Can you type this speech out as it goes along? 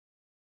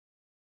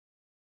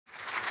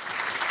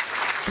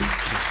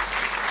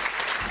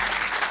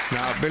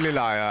Now, Billy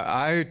Liar,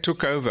 I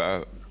took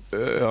over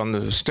on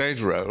the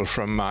stage role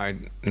from my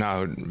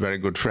now very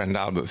good friend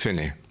Albert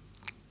Finney.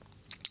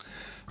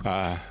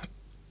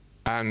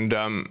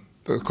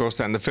 Of course,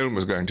 then the film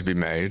was going to be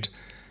made,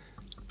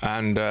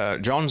 and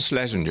John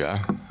Schlesinger,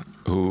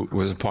 who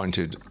was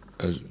appointed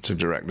to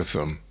direct the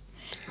film,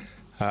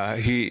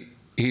 he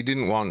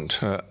didn't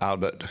want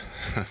Albert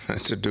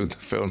to do the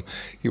film.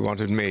 He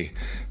wanted me,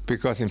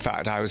 because in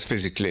fact I was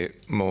physically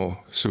more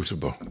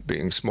suitable,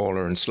 being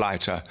smaller and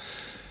slighter,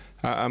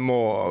 and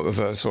more of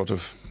a sort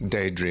of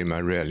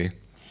daydreamer, really.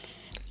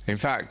 In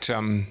fact,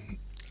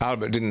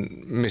 Albert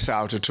didn't miss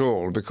out at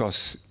all,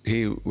 because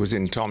he was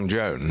in Tom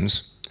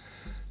Jones,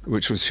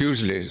 which was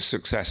hugely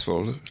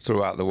successful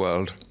throughout the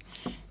world,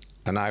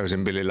 and I was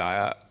in Billy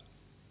Liar,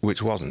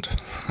 which wasn't.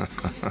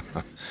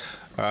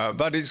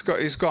 But it's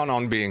gone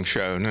on being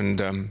shown,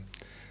 and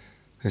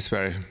it's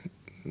very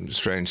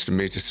strange to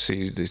me to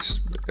see this,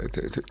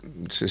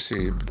 to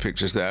see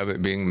pictures there of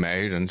it being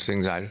made and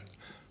things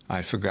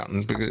I'd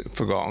forgotten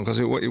because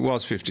it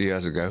was 50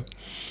 years ago.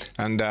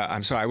 And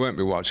I'm sorry I won't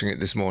be watching it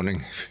this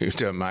morning, if you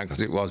don't mind,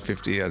 because it was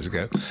 50 years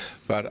ago.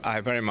 But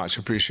I very much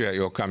appreciate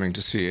your coming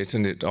to see it,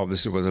 and it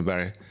obviously was a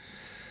very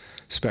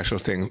special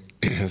thing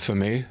for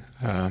me,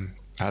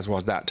 as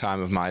was that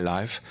time of my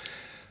life.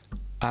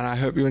 And I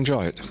hope you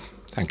enjoy it.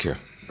 Thank you.